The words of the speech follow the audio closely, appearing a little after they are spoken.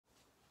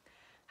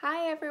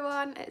Hi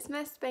everyone, it's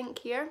Miss Spink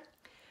here.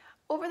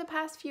 Over the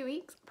past few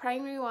weeks,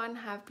 Primary 1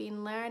 have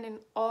been learning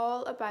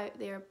all about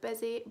their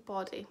busy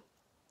body.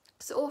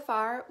 So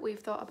far, we've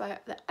thought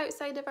about the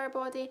outside of our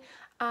body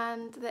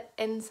and the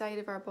inside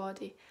of our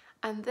body.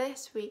 And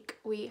this week,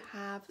 we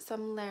have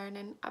some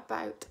learning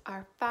about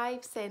our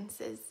 5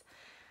 senses.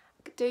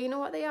 Do you know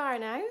what they are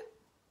now?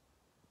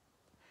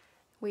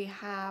 We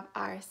have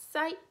our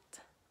sight,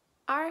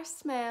 our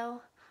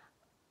smell,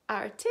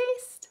 our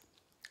taste,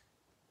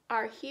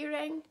 our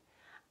hearing,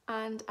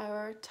 and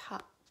our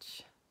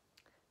touch.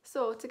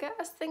 So to get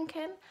us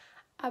thinking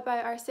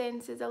about our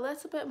senses a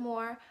little bit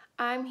more,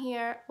 I'm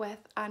here with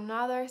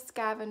another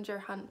scavenger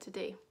hunt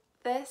today.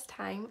 This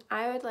time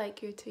I would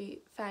like you to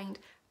find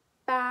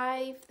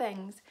 5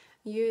 things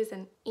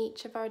using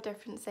each of our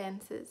different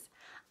senses.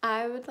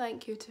 I would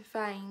like you to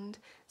find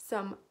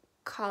some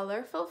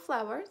colourful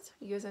flowers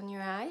using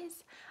your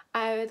eyes.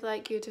 I would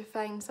like you to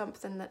find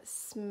something that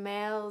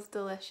smells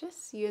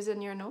delicious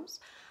using your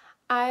nose.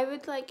 I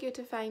would like you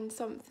to find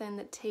something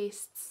that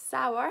tastes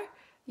sour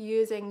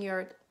using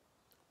your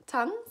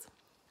tongues.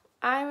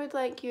 I would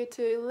like you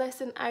to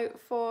listen out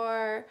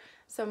for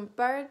some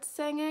birds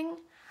singing,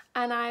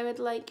 and I would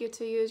like you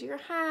to use your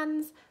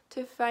hands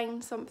to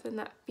find something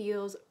that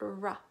feels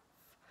rough.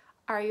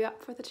 Are you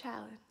up for the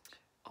challenge?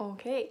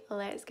 Okay,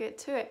 let's get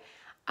to it.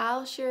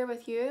 I'll share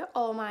with you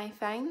all my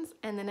finds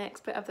in the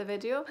next bit of the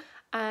video,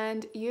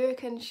 and you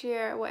can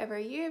share whatever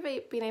you've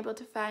been able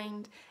to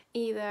find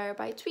either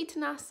by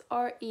tweeting us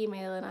or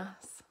emailing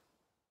us.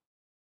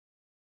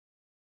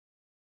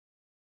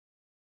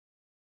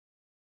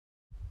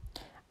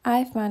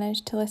 I've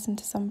managed to listen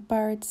to some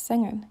birds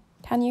singing.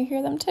 Can you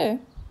hear them too?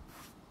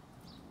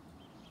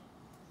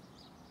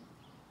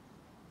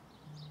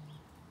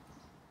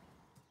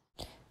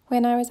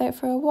 When I was out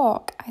for a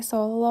walk, I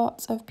saw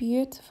lots of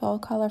beautiful,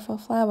 colourful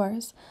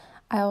flowers.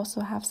 I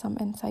also have some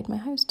inside my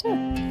house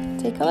too.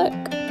 Take a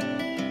look.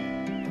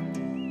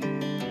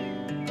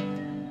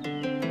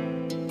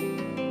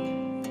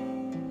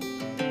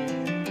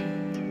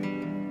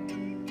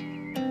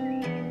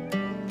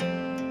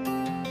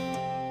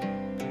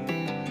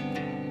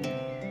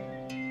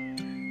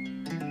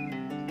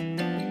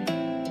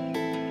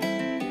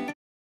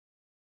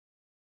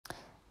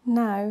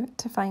 Now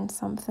to find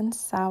something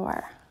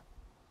sour.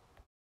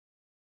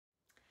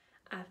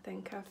 I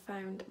think I've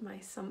found my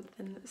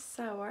something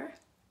sour.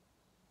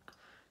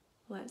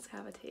 Let's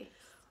have a taste.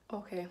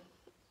 Okay,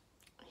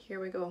 here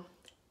we go.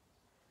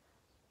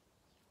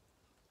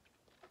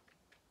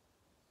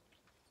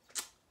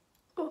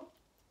 Oh,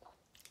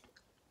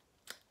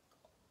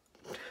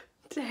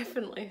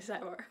 definitely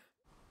sour.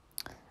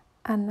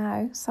 And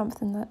now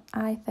something that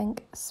I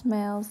think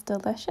smells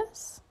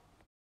delicious.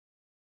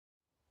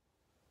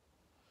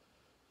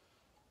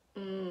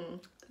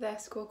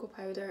 This cocoa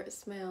powder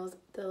smells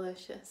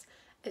delicious.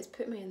 It's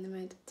put me in the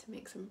mood to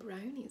make some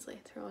brownies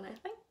later on, I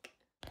think.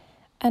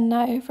 And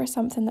now for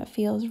something that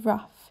feels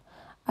rough.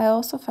 I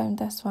also found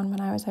this one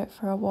when I was out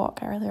for a walk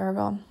earlier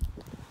on.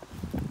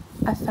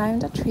 I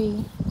found a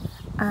tree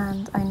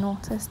and I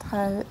noticed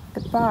how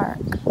the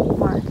bark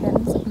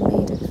markings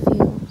made it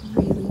feel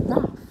really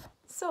rough.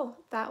 So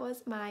that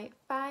was my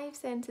 5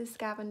 senses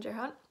scavenger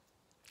hunt.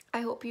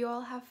 I hope you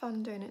all have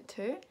fun doing it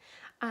too,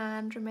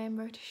 and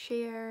remember to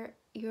share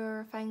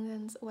your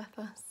findings with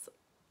us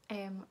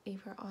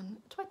either on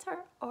Twitter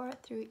or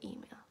through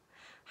email.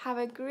 Have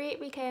a great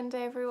weekend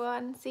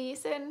everyone. See you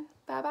soon.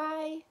 Bye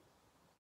bye.